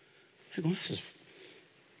 I go, this is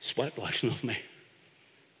sweat washing off me.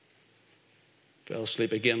 Fell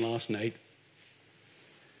asleep again last night.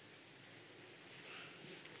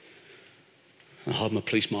 I had my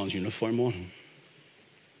policeman's uniform on.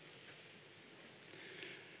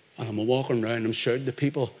 And I'm walking around, I'm shouting to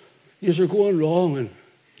people, you're going wrong. And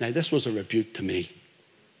now this was a rebuke to me.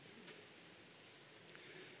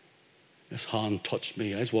 This hand touched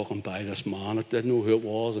me. I was walking by this man. I didn't know who it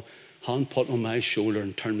was. A hand put on my shoulder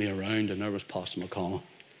and turned me around, and there was Pastor McConnell.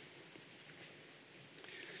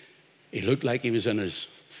 He looked like he was in his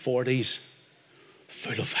 40s,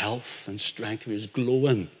 full of health and strength. He was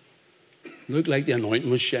glowing. Looked like the anointing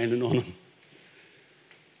was shining on him.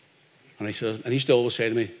 And he said, and he used to always say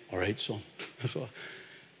to me, all right, son. That's what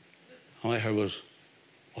all I heard was,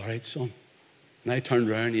 all right, son. And I turned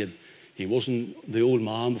around. He wasn't the old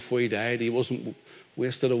man before he died. He wasn't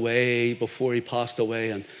wasted away before he passed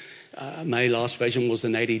away. And my last vision was the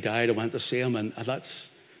night he died. I went to see him, and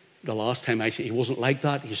that's the last time I see. He wasn't like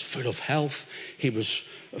that. He was full of health. He was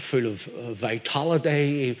full of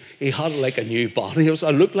vitality. He had like a new body.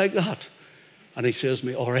 I looked like that. And he says to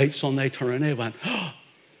me, all right, son. I turned around and I went, oh,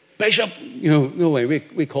 Bishop. No way.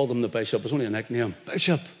 We called him the Bishop. It was only a nickname.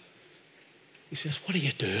 Bishop. He says, what are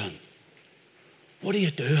you doing? What are you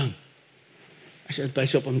doing? I said,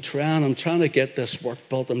 Bishop, I'm trying to get this work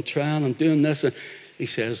built. I'm doing this. And he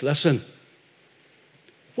says, listen,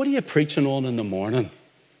 what are you preaching on in the morning?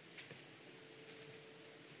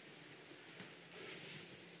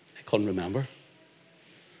 I couldn't remember.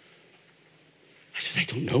 I said, I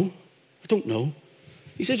don't know.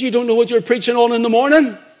 He says, you don't know what you're preaching on in the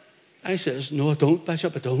morning? I says, no, I don't,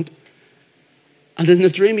 Bishop, I don't. And in the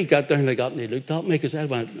dream he got down and he looked at me because I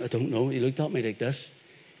went, I don't know. He looked at me like this.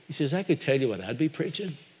 He says, I could tell you what I'd be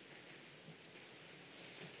preaching.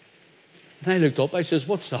 And I looked up, I says,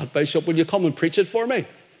 what's that, Bishop? Will you come and preach it for me?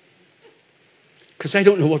 Because I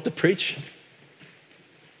don't know what to preach.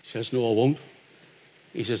 He says, no, I won't.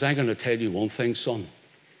 He says, I'm going to tell you one thing, son.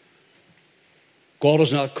 God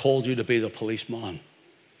has not called you to be the policeman,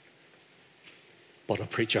 but a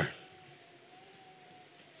preacher.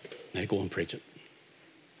 Now go and preach it.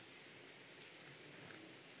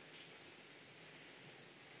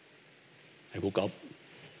 I woke up.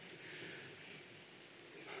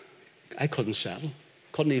 I couldn't settle.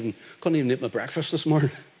 Couldn't even eat my breakfast this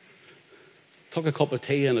morning. Took a cup of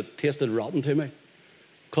tea and it tasted rotten to me.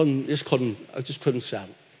 I just couldn't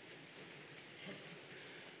settle.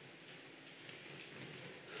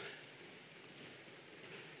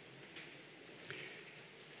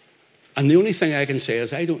 And the only thing I can say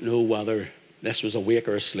is I don't know whether this was awake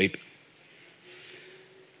or asleep.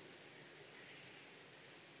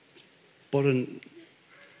 But in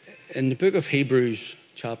the book of Hebrews,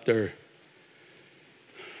 chapter,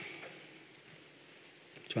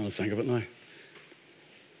 I'm trying to think of it now.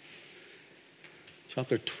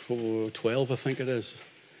 Chapter 12, I think it is.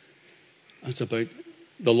 It's about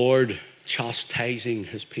the Lord chastising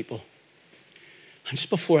his people. And just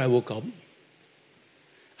before I woke up,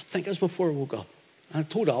 I think it was before I woke up, and I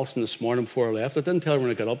told Alison this morning before I left, I didn't tell her when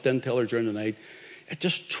I got up, didn't tell her during the night. It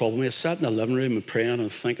just troubled me. I sat in the living room and praying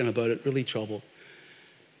and thinking about it, really troubled.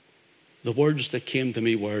 The words that came to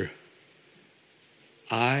me were,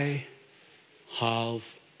 I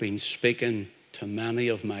have been speaking to many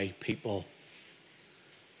of my people.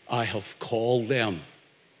 I have called them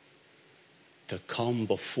to come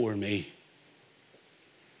before me,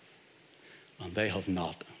 and they have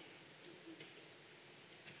not.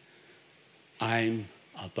 I'm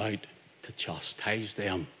about to chastise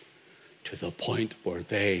them to the point where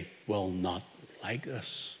they will not like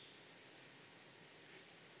this.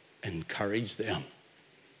 Encourage them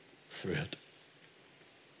through it.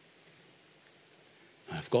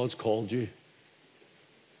 Now, if God's called you,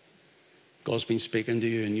 God's been speaking to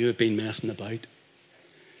you, and you have been messing about,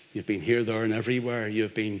 you've been here, there, and everywhere,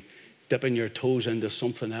 you've been dipping your toes into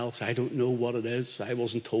something else. I don't know what it is. I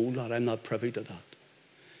wasn't told that. I'm not privy to that.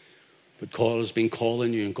 But God has been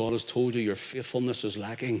calling you, and God has told you your faithfulness is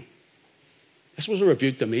lacking. This was a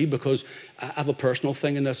rebuke to me because I have a personal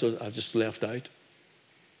thing in this I've just left out.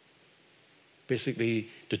 Basically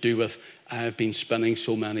to do with I've been spinning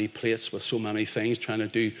so many plates with so many things, trying to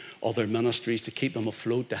do other ministries to keep them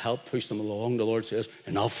afloat, to help push them along. The Lord says,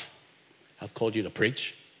 enough. I've called you to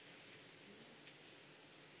preach.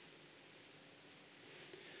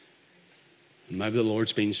 And maybe the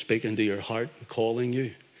Lord's been speaking to your heart and calling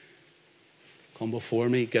you. Come before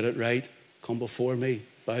me, get it right. Come before me,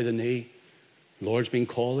 bow the knee. The Lord's been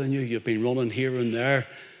calling you. You've been running here and there.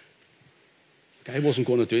 I wasn't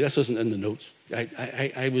going to do this. Isn't in the notes.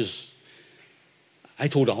 I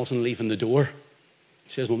told Alison leaving the door.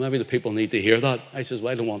 She says, well, maybe the people need to hear that. I says,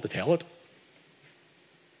 well, I don't want to tell it.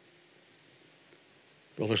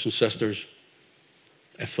 Brothers and sisters,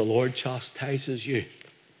 if the Lord chastises you,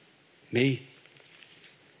 me,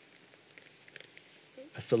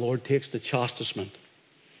 if the Lord takes the chastisement,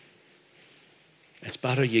 it's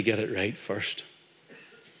better you get it right first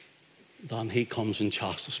than he comes in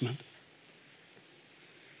chastisement.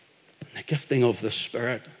 The gifting of the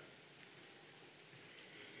Spirit.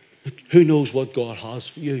 Who knows what God has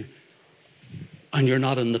for you? And you're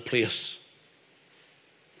not in the place.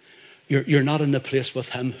 You're not in the place with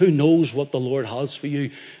him. Who knows what the Lord has for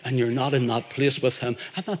you? And you're not in that place with him.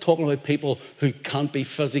 I'm not talking about people who can't be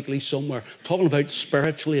physically somewhere. I'm talking about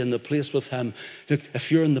spiritually in the place with him. Look,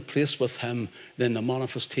 if you're in the place with him, then the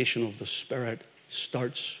manifestation of the Spirit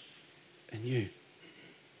starts in you.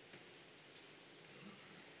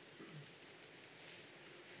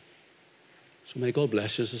 So may God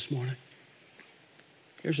bless us this morning.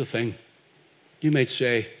 Here's the thing. You might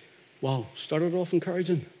say, wow, started off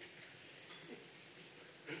encouraging.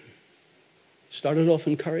 Started off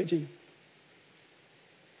encouraging.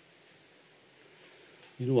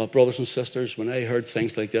 You know what, brothers and sisters, when I heard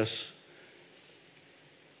things like this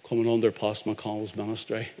coming under Pastor McConnell's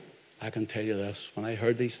ministry, I can tell you this. When I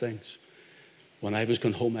heard these things, when I was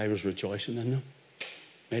going home, I was rejoicing in them.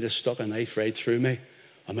 Might have stuck a knife right through me.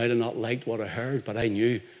 I might have not liked what I heard, but I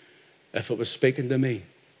knew if it was speaking to me,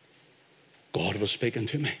 God was speaking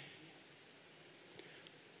to me.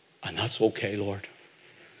 And that's okay, Lord,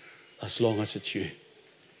 as long as it's you.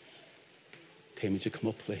 Tammy, would you come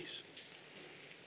up, please?